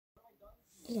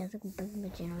Yeah, that's what my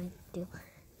channel do.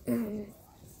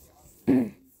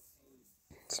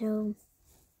 So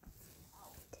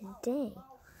today,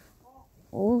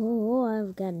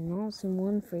 I've got an awesome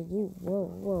one for you.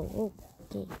 Whoa,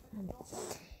 okay.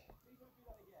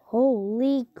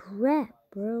 Holy crap,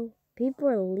 bro! People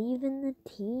are leaving the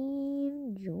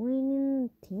team, joining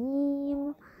the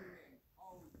team.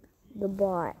 The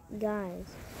bot,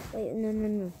 guys. Wait,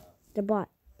 no. The bot.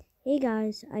 Hey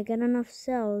guys, I got enough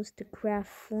cells to craft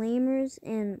flamers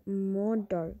and more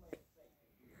dark.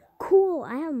 Cool,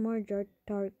 I have more dark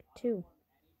too.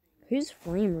 Who's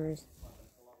flamers?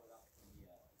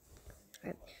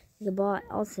 Right. The bot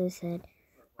also said,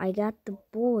 I got the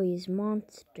boys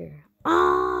monster.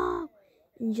 Ah!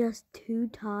 And just 2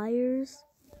 tires?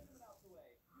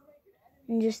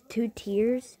 And just 2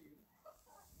 tiers?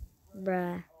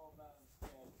 Bruh.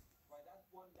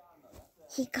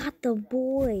 He got the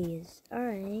boys.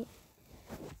 Alright.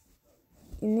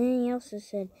 And then he also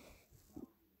said,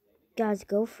 guys,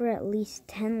 go for at least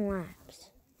 10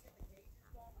 laps.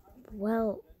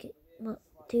 Well,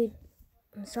 dude,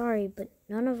 I'm sorry, but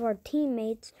none of our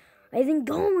teammates are even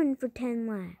going for 10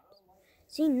 laps.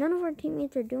 See, none of our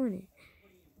teammates are doing it.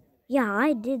 Yeah,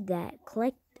 I did that.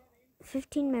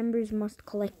 15 members must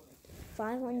collect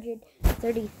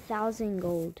 530,000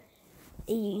 gold.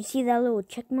 You see that little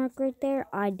check mark right there?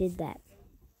 I did that.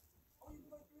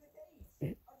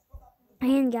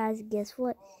 And guys, guess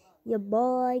what? Your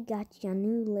boy got your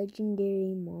new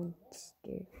legendary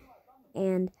monster.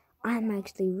 And I'm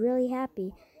actually really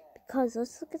happy because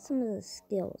let's look at some of the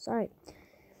skills. Alright.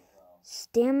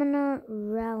 Stamina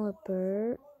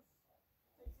Ralliper.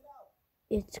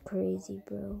 It's crazy,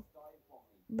 bro.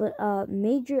 But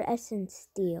Major Essence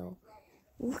Steel.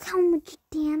 Look how much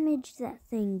damage that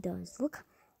thing does.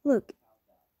 Look.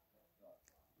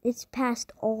 It's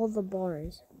past all the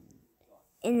bars.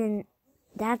 And then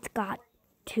that's got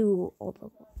 2 all the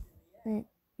bars.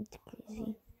 It's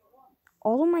crazy.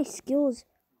 All of my skills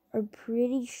are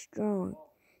pretty strong.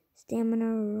 Stamina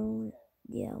roll.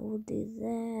 Yeah, we'll do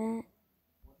that.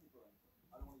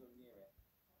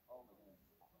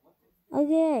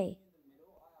 Okay.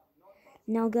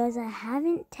 Now, guys, I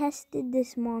haven't tested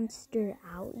this monster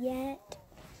out yet.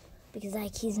 Because,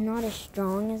 he's not as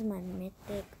strong as my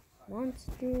mythic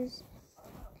monsters.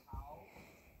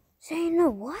 So, you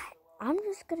know what? I'm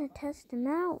just going to test him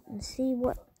out and see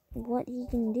what he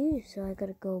can do. So, I got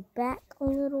to go back a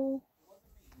little.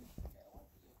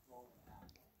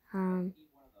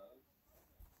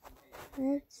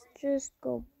 Let's just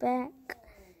go back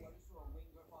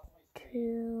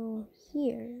to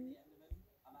here.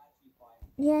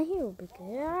 Yeah, here will be good.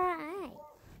 Alright.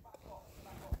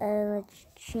 Let's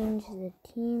change the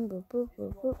team. Boop, boop,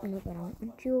 boop, boop. No, I don't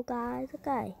want you guys.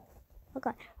 Okay.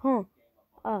 Huh.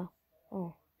 Oh.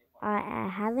 I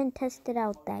haven't tested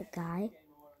out that guy.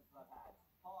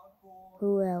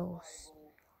 Who else?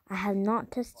 I have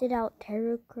not tested out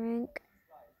Terror Crank.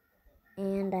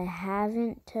 And I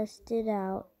haven't tested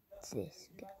out this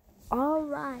guy.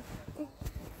 Alright.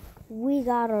 We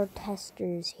got our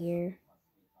testers here.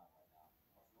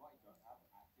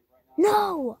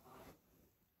 No!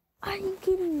 Are you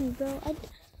kidding me, bro?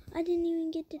 I didn't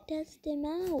even get to test him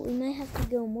out. We might have to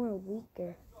go more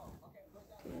weaker.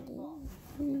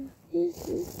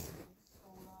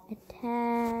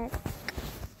 Attack.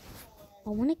 I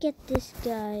want to get this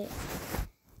guy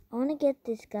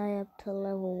up to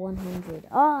level 100.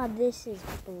 Oh, this is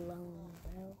blown,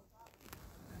 bro.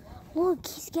 Look,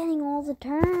 he's getting all the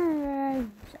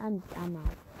turns. I'm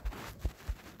out.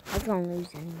 I was gonna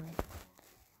lose anyway.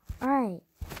 Alright.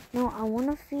 No, I want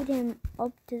to feed him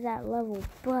up to that level,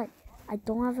 but I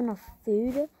don't have enough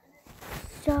food.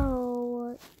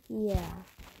 So, yeah.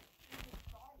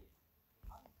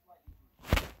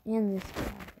 And this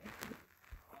guy.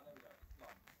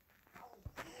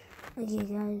 Okay,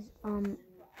 guys.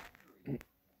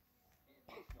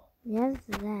 We have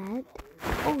that.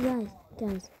 Oh,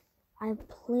 guys. I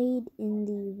played in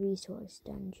the resource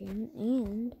dungeon,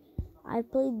 and I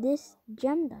played this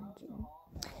gem dungeon.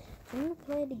 I'm gonna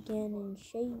play it again and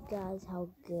show you guys how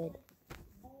good,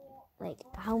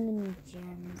 how many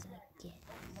gems I get.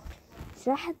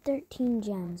 So I had 13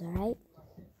 gems, alright?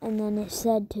 And then it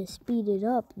said to speed it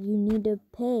up, you need to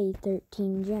pay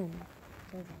 13 gems.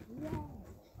 So I was like, yeah.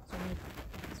 So I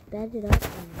sped it up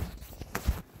and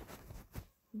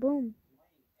boom.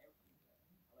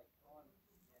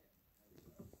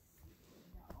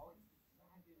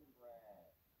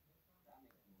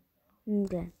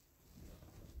 Okay.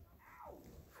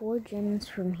 4 gems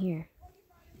from here.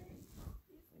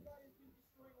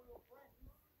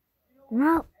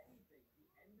 No!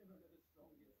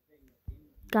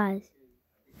 Guys,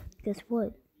 guess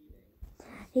what?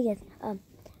 Hey guys,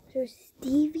 so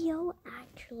Stevio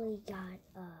actually got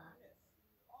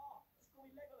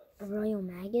a Royal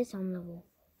Magus on level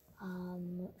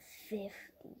 50.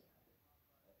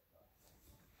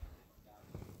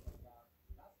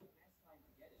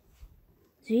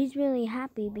 So he's really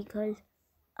happy because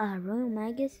Royal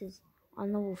Magus is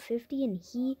on level 50 and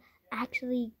he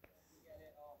actually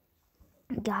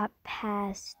got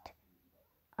past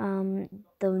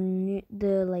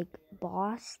the like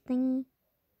boss thingy.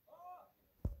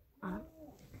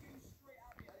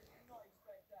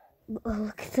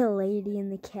 Look at the lady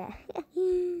and the cat.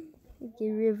 The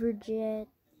river jet.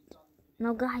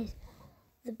 No, guys,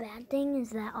 the bad thing is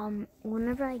that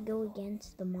whenever I go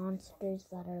against the monsters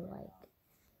that are like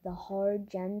the hard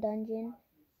gem dungeon,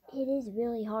 it is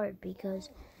really hard because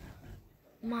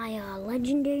my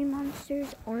legendary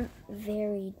monsters aren't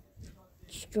very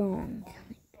strong.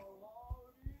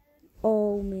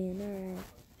 Oh man, alright.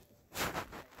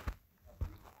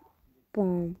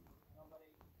 Boom.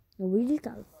 We just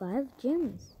got 5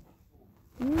 gems.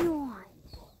 Nice.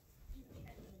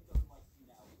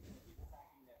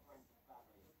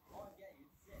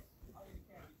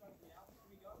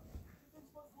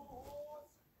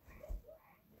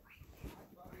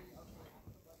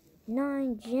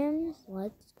 Nine gems.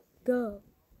 Let's go.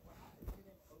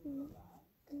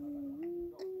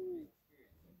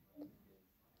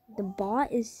 The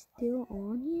bot is still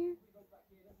on here?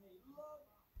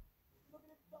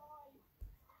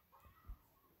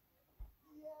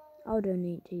 I'll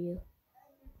donate to you.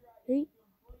 Hey,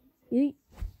 hey.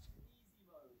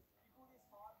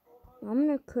 I'm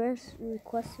gonna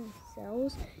request some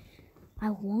cells.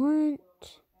 I want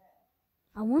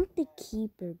the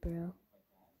keeper, bro.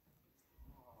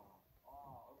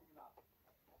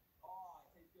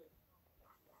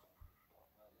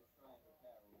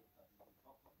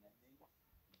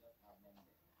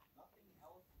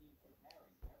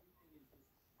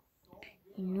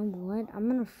 You know what? I'm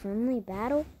gonna friendly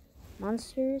battle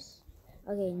monsters.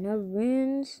 Okay, no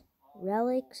runes,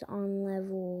 relics on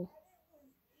level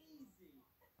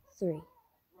 3,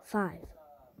 5.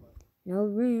 No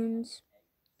runes,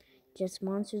 just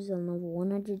monsters on level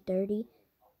 130.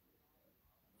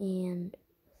 And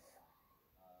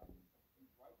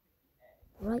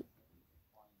right.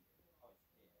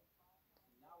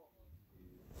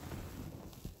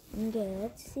 Okay,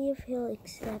 let's see if he'll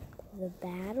accept the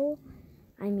battle.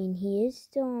 I mean, he is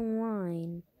still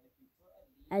online,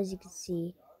 as you can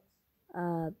see.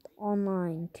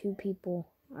 Online, 2 people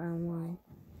are online.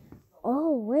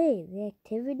 Oh wait, the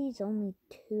activity's only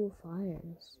 2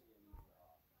 fires.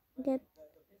 Okay,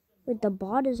 wait, the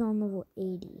bot is on level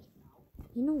 80.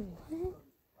 You know what?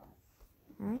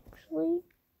 Actually,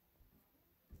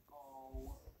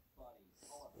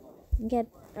 okay,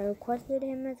 I requested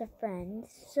him as a friend,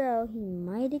 so he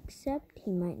might accept,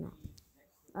 he might not.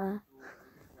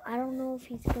 I don't know if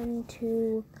he's going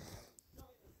to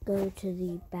go to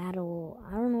the battle.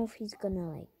 I don't know if he's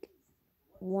gonna like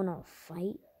wanna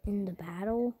fight in the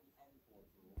battle.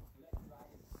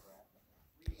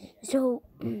 So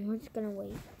we're just gonna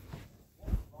wait.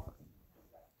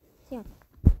 Yeah.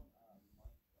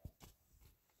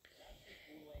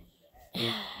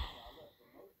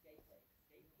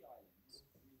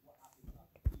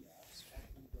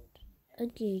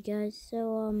 Okay, guys.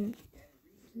 So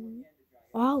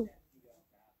oh.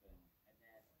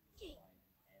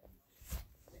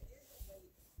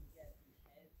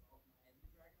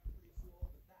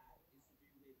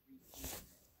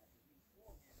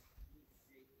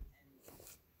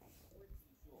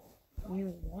 You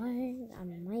know what? I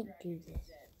might do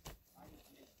this.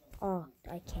 Oh,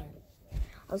 I can't.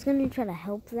 I was gonna try to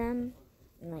help them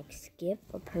and like skip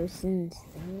a person's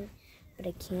thing, but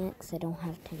I can't because I don't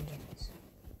have 10 gems.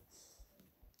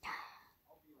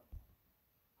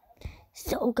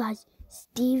 So guys,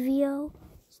 Stevio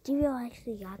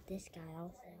actually got this guy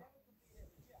also.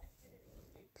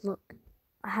 Look,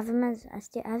 I have him as I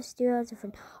have Stevio as a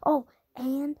friend. Oh,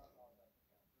 and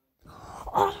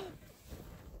oh.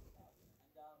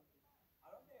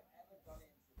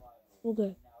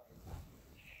 Okay.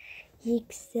 He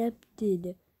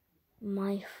accepted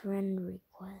my friend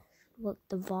request. Look,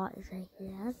 the bot is right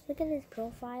here. Let's look at his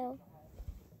profile.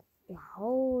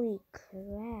 Holy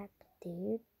crap,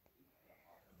 dude.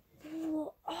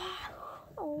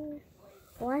 Oh.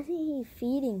 Why isn't he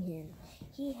feeding him?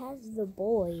 He has the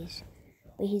boys,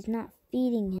 but he's not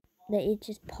feeding him. That it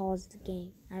just paused the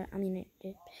game. I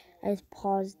just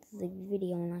paused the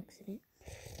video on accident.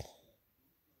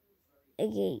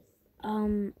 Okay,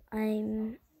 I'm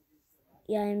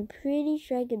pretty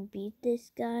sure I could beat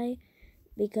this guy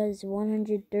because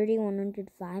 130,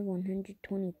 105,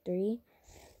 123.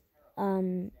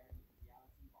 I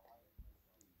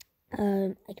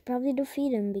could probably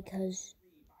defeat him because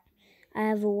I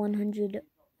have a 100.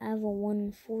 I have a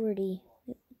 140.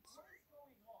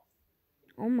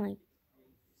 Oh my!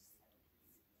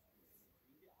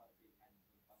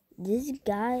 This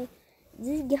guy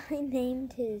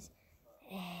named his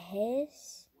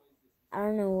I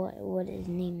don't know what his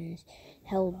name is,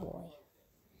 Hellboy.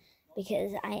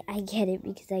 Because I get it,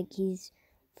 because like he's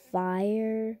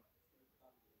fire.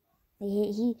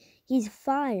 He's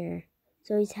fire.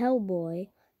 So he's Hellboy.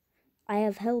 I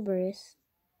have Hellburst.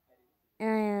 And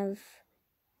I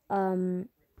have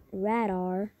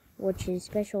Radar, which his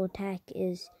special attack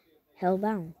is Hell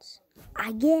Bounce.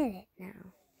 I get it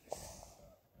now.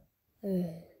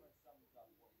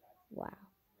 Wow.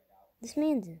 This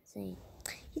man's insane.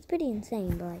 He's pretty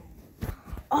insane, but like,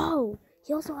 oh,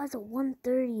 he also has a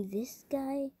 130. This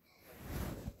guy.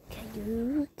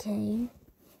 Okay.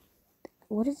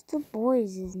 What is the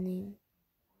boy's name?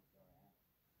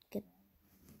 Get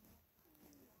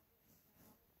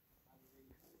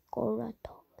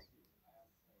Goratox.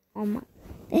 Oh my.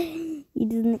 He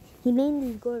named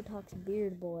his Goratox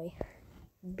Beard Boy.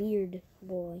 Beard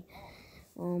Boy.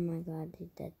 Oh my god, dude,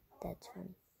 that's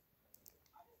funny.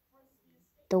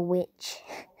 The witch.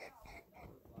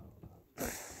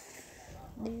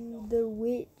 Dude, the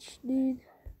witch, dude.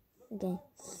 Okay.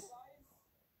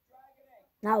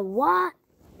 Now what?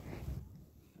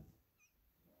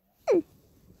 Okay.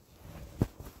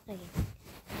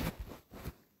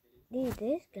 Dude,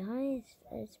 this guy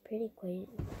is pretty crazy.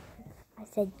 I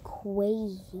said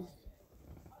crazy,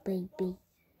 baby.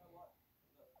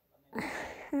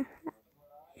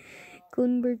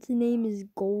 Kunbert's name is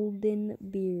Golden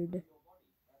Beard.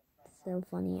 So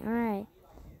funny. Alright.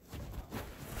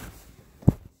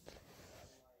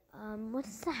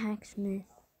 What's the hacksmith?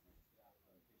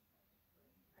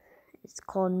 It's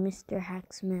called Mr.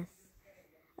 Hacksmith.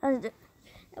 That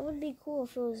would be cool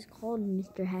if it was called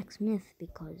Mr. Hacksmith,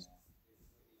 because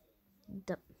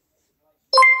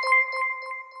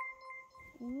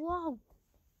whoa,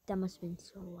 that must have been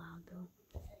so loud, though.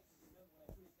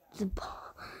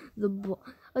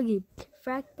 Okay,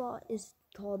 Frackbot is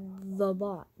called the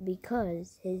bot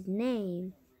because his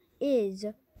name is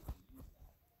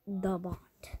the bot.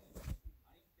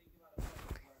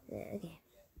 Okay.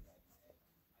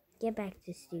 Get back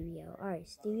to Stevio. Alright,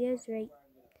 Stevio's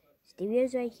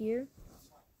right here.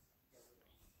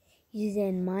 He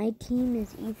said, my team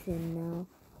is Ethan now.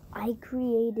 I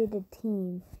created a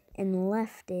team and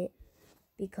left it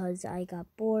because I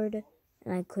got bored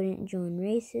and I couldn't join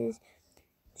races.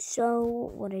 So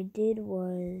what I did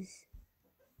was,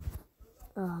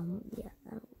 I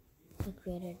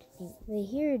created a team. But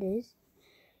here it is.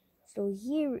 So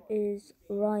here is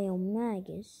Royal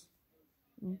Magus.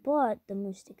 But the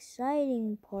most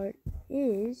exciting part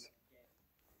is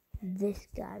this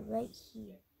guy right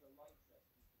here.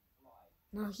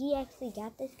 Now, he actually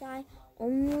got this guy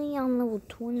only on level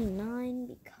 29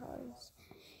 because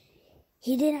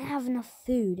he didn't have enough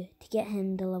food to get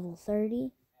him to level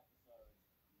 30.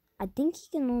 I think he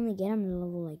can only get him to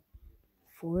level like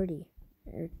 40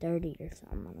 or 30 or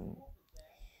something.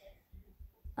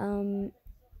 I don't know.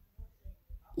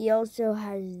 He also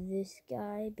has this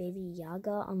guy, Baby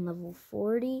Yaga, on level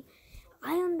 40.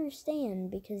 I understand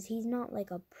because he's not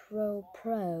like a pro,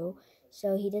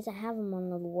 so he doesn't have him on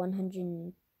level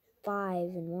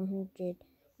 105 and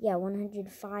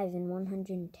 105 and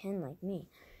 110 like me.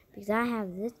 Because I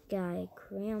have this guy,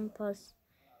 Krampus,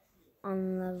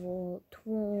 on level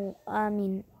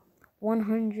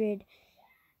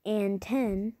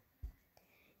 110.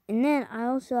 And then I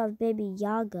also have Baby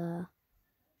Yaga.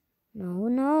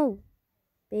 No.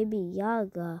 Baby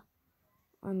Yaga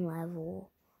on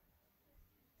level.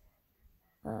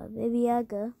 Baby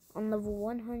Yaga on level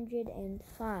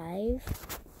 105.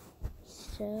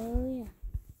 So, yeah.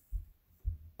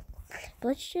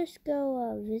 Let's just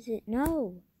go visit.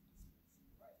 No.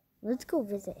 Let's go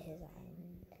visit his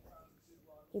island.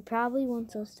 He probably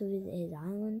wants us to visit his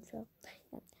island, so,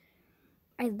 yeah.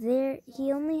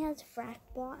 He only has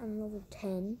Frackbot on level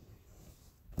 10.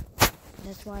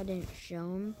 That's why I didn't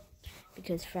show him,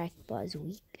 because Frackbot is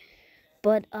weak.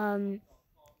 But, I'm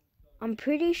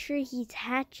pretty sure he's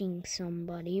hatching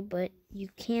somebody, but you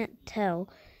can't tell.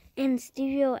 And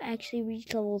Stevio actually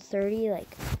reached level 30,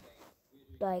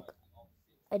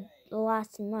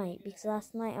 last night, because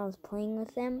last night I was playing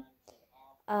with him.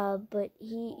 But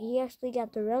he actually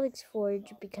got the Relics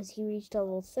Forge because he reached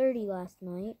level 30 last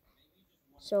night.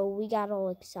 So we got all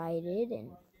excited,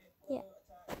 and yeah.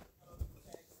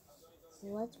 So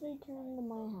let's return to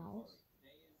my house.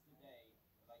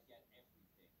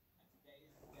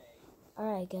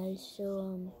 Alright, guys,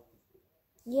 so,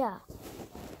 yeah.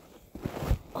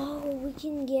 Oh, we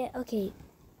can get, okay,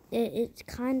 it's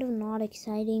kind of not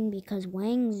exciting because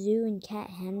Wang Zhu and Cat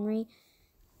Henry,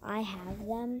 I have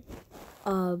them,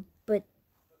 but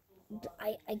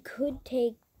I could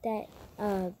take that,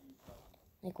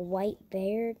 like, white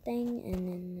bear thing, and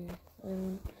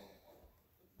then,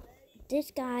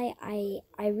 this guy, I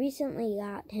recently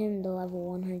got him to level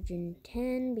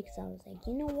 110 because I was like,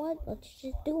 you know what, let's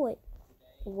just do it.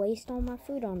 Waste all my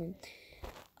food on him.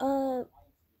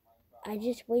 I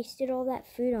just wasted all that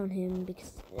food on him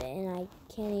and I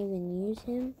can't even use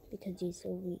him because he's so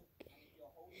weak.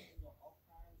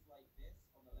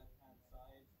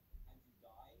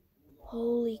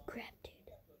 Holy crap, dude.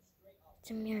 It's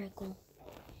a miracle.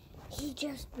 He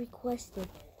just requested.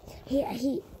 He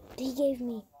gave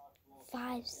me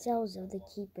 5 cells of the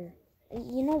keeper.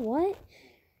 You know what?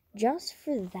 Just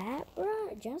for that,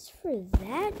 bruh. Just for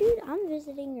that, dude. I'm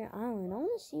visiting your island. I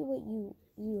want to see what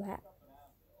you have.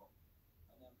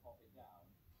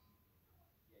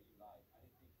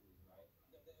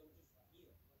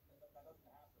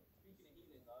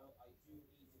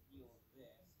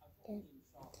 Okay.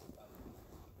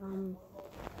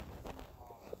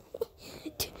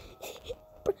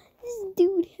 This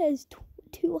dude has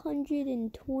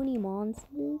 220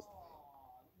 monsters.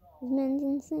 This man's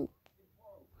insane.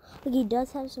 Like, he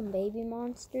does have some baby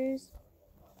monsters.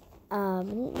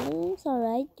 It's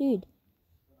alright, dude.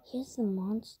 He has the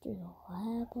monster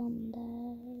lab on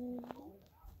that.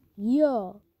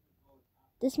 Yo.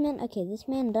 This man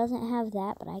doesn't have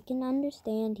that, but I can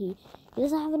understand he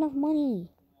doesn't have enough money.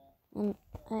 And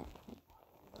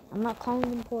I'm not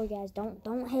calling him poor, guys.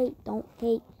 Don't hate.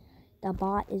 The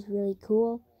bot is really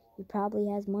cool. He probably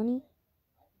has money.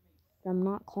 But I'm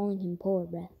not calling him poor,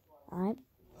 bruh. Alright?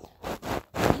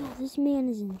 Yo, this man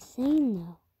is insane,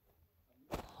 though.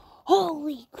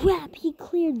 Holy crap, he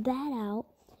cleared that out.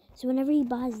 So whenever he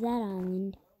buys that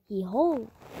island, he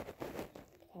holds.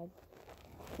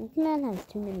 This man has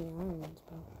too many islands,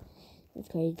 bro. That's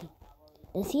crazy.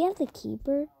 Does he have the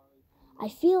keeper? I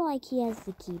feel like he has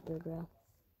the keeper, bro.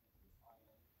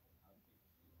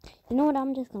 You know what?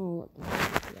 I'm just gonna look.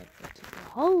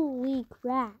 Holy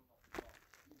crap.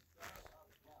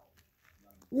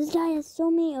 This guy has so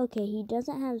many. Okay, he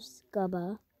doesn't have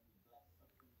Scubba.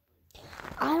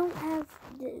 I don't have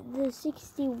the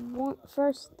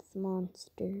 61st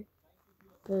monster.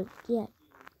 But yeah.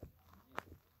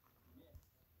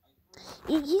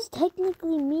 He's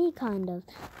technically me, kind of.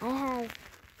 I have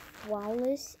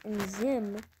Flawless and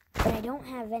Zim, but I don't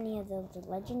have any of the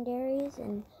legendaries,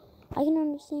 and I can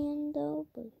understand, though,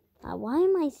 but why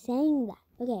am I saying that?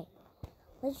 Okay,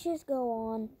 let's just go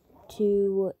on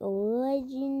to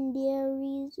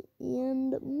legendaries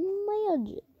and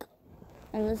magic.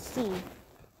 And let's see.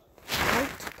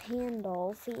 White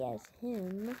Pandolf, he has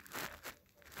him.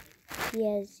 He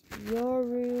has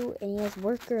Yoru, and he has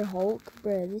Worker Hulk.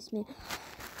 Bro, this man...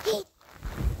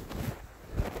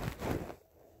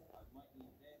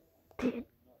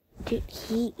 Dude,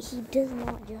 he does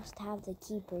not just have the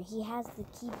keeper. He has the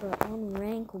keeper on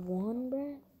rank 1,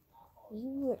 bro.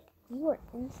 You are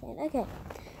insane. Okay.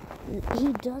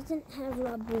 He doesn't have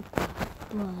Rabuka,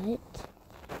 but...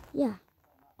 yeah.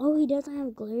 Oh, he doesn't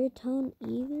have Glaritone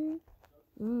either?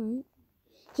 Alright.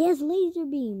 He has Laser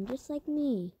Beam, just like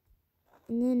me.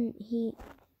 And then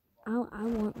I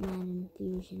want Mad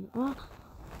Infusion. Oh,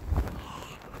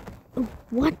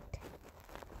 what?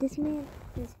 This man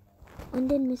is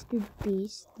Undead Mr.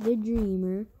 Beast, the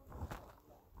Dreamer,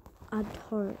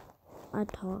 Atox,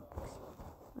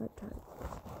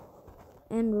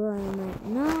 and Ryan.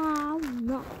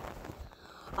 No.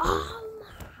 Oh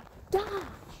my gosh!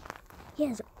 He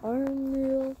has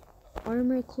Armor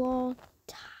Claw,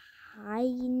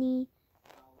 Tiny,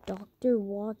 Dr.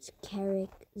 Watts,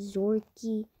 Carrick,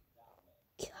 Zorky,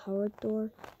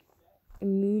 Carathor,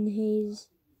 Moonhaze,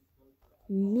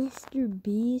 Mr.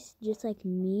 Beast, just like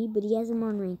me, but he has him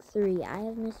on rank 3. I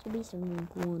have Mr. Beast on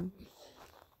rank 1.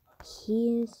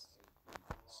 He is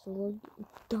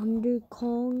Thunder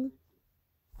Kong.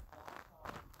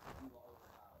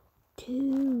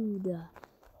 Dude,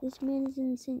 this man is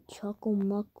insane. Chuckle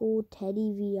Muckle,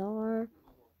 Teddy VR,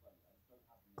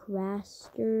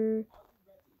 Craster.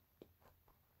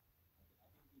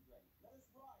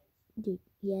 Dude,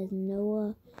 he has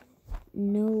Noah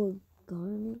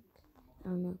Garnick. I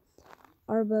don't know.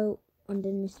 Arbo,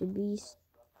 Undead Mr. Beast,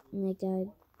 and that guy,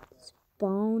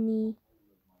 Spawny,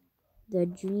 the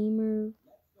Dreamer,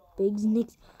 Big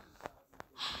Snicks,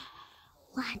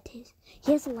 Lattice.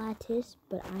 He has Lattice,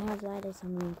 but I have Lattice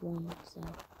on rank 1, so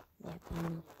yeah, I don't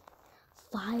know.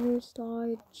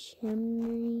 Firestar,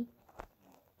 Chimney,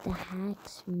 the Hack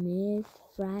Smith,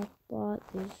 Fragbot,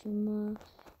 Vishima,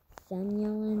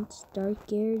 Thanyelance,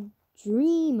 Dark Air,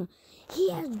 Dream. He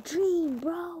has Dream,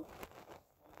 bro.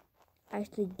 I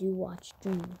actually do watch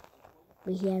Dream,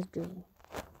 but he has Dream.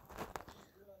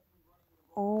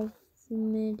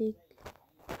 Althmetic,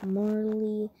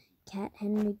 Marley, Cat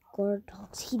Henry,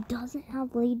 Gortox. He doesn't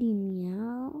have Lady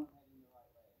Meow.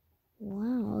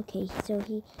 Wow, okay, so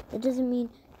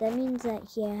that means that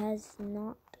he has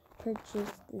not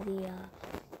purchased the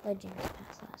Legends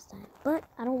Pass last time. But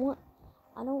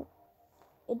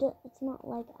it's not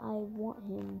like I want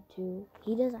him to.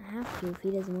 He doesn't have to if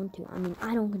he doesn't want to. I mean,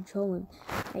 I don't control him.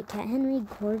 Right, Cat Henry,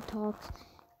 Gortox,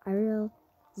 Ariel,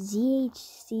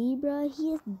 ZHC, bro.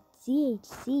 He has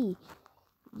ZHC.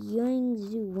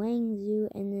 Yangzhou, Wangzhou,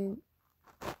 and then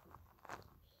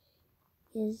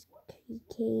is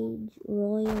Cage,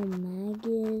 Royal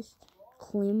Magus,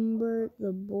 Klimbert,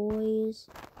 the boys.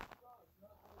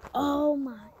 Oh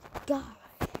my gosh.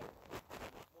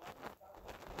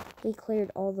 They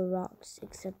cleared all the rocks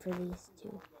except for these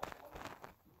two.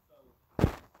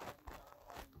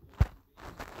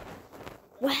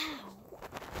 Wow.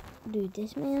 Dude,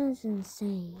 this man is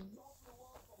insane.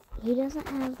 He doesn't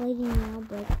have Lady Meow,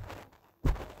 but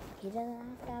he doesn't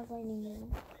have to have Lady Meow.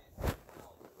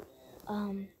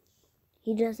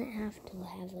 He doesn't have to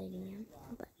have Lady Meow,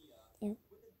 but yeah.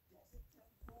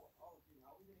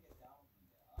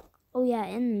 Oh yeah,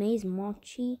 in Maze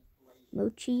Mochi,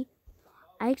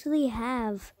 I actually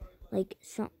have like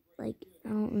I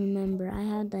don't remember. I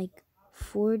had like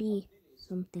 40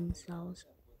 something cells.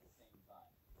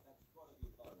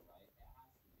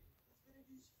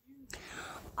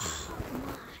 Oh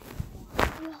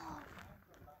my god.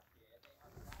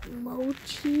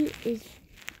 Mochi is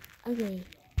okay.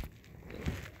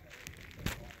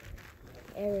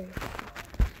 Error.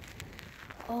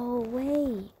 Oh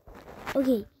wait.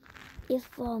 Okay.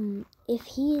 If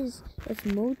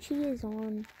Mochi is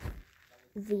on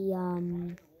the I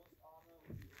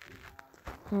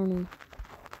don't know.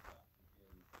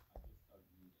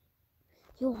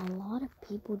 Yo, a lot of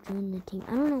people joined the team.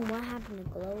 I don't know what happened to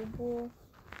Global.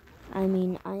 I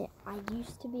mean, I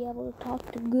used to be able to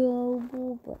talk to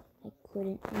Global, but I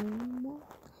couldn't anymore.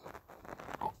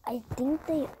 I think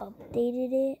they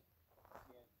updated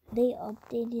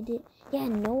it. Yeah,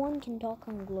 no one can talk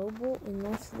on Global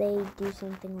unless they do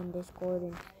something on Discord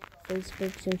and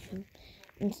Facebook, social,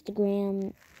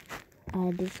 Instagram,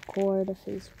 Discord,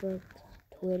 Facebook,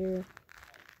 Twitter.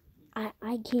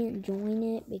 I can't join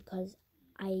it because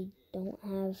I don't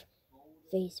have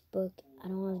Facebook, I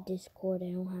don't have Discord,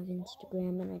 I don't have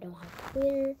Instagram, and I don't have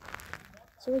Twitter.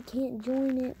 So I can't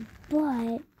join it,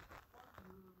 but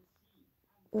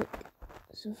look,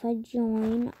 so if I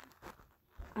join,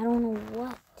 I don't know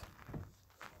what,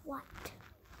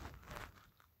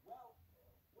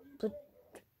 but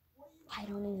I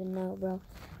don't even know, bro.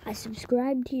 I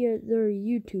subscribed to their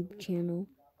YouTube channel.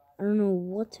 I don't know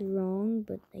what's wrong,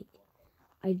 but like,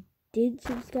 I did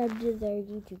subscribe to their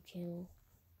YouTube channel.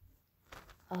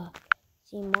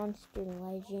 See Monster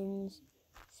Legends,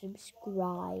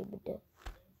 subscribed.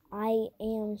 I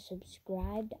am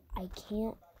subscribed. I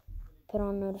can't put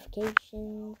on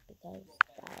notifications because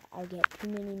I get too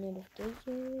many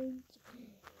notifications.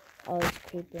 Oh, it's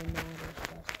creeping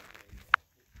out.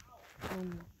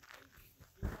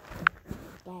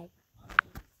 Guys,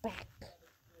 back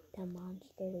to Monster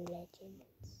Legends.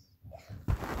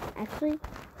 Actually,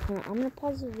 I'm gonna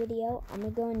pause the video. I'm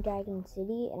gonna go in Dragon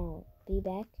City and I'll be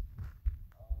back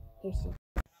here soon.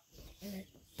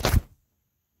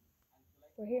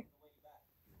 We're here.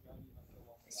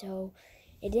 So,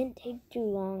 it didn't take too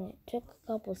long. It took a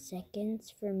couple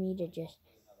seconds for me to just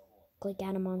click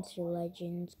out of Monster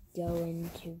Legends, go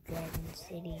into Dragon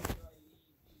City.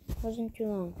 It wasn't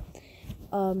too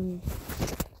long.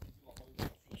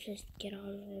 Just get out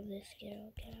of this. Get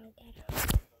out.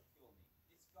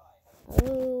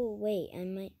 Oh, wait, I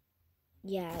might.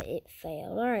 Yeah, it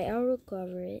failed. Alright, I'll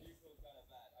recover it.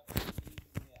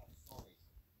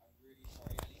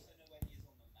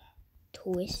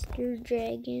 Twister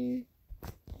Dragon.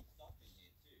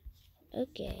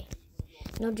 Okay.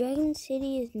 Now, Dragon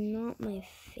City is not my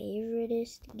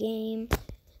favoriteest game,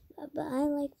 but I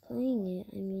like playing it.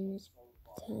 I mean,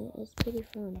 it's pretty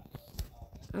fun.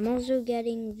 I'm also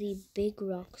getting the big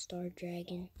Rockstar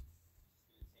Dragon.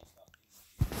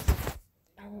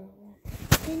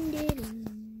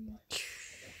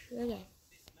 Okay.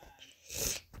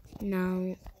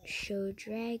 Now, show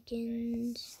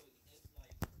dragons.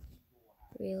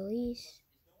 Release.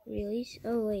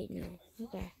 Oh, wait, no.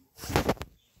 Okay.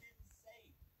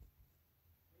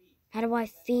 How do I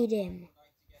feed him?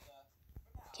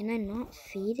 Can I not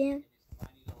feed him?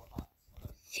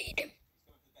 Feed him.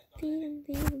 Feed him,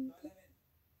 feed him.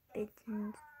 Feed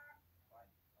him.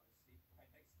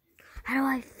 How do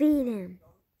I feed him?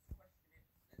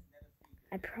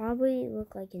 I probably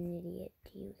look like an idiot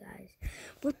to you guys.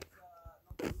 What?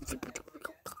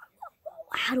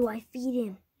 How do I feed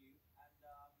him?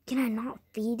 Can I not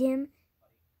feed him?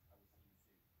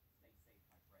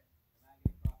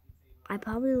 I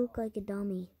probably look like a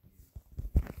dummy.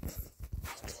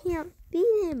 I can't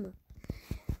feed him.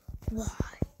 Why?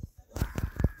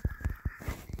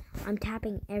 I'm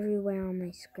tapping everywhere on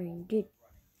my screen. Dude,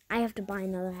 I have to buy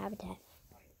another habitat.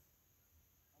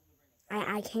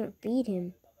 I can't feed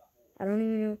him. I don't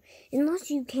even know.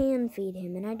 Unless you can feed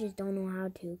him, and I just don't know how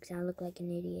to because I look like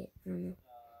an idiot. I don't know.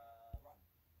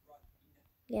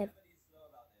 Yeah.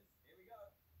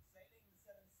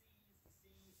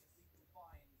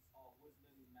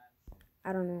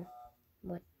 I don't know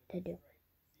what to do.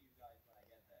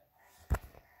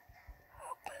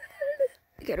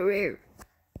 I got a rare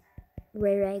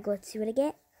egg. Let's see what I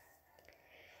get.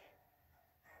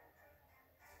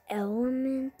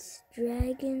 Elements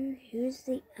dragon. Who's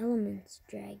the elements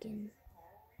dragon?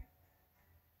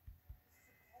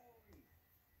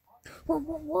 Whoa,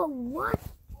 what? Whoa,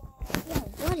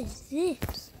 what is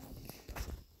this?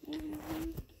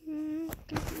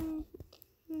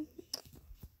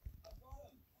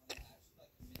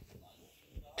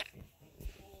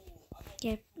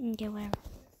 Get whatever.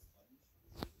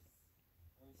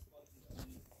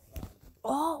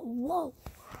 Oh, whoa.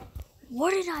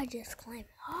 What did I just claim?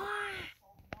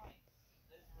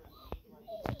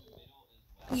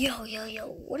 Yo.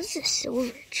 What is this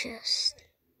silver chest?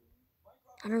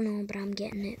 I don't know, but I'm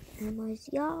getting it. Anyways,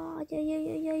 yeah.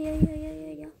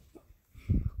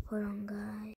 Hold on,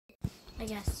 guys. I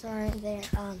guess, sorry there.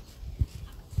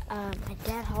 My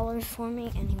dad hollered for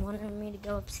me, and he wanted me to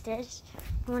go upstairs.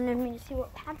 He wanted me to see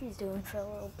what Pappy's doing for a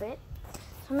little bit.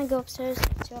 So I'm gonna go upstairs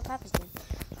and see what Pappy's doing.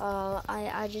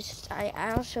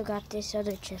 I also got this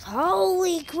other chest.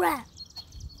 Holy crap!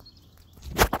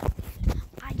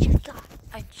 I just got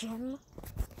a gem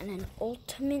and an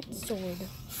ultimate sword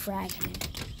fragment.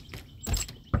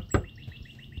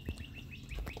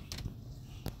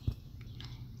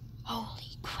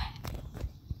 Holy crap.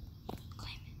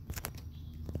 Claim it.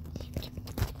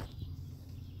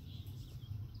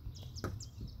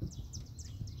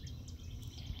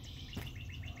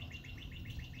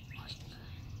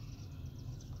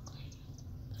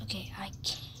 Okay, I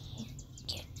can't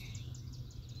get any.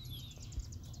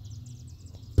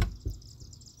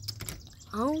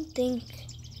 I don't think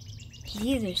he's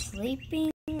either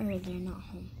sleeping or they're not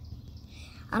home.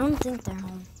 I don't think they're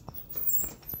home.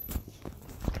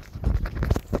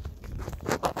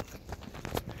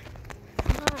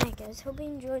 Alright guys, hope you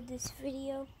enjoyed this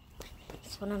video.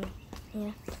 Hope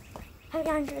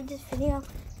you enjoyed this video.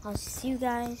 I'll see you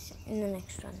guys in the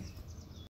next one.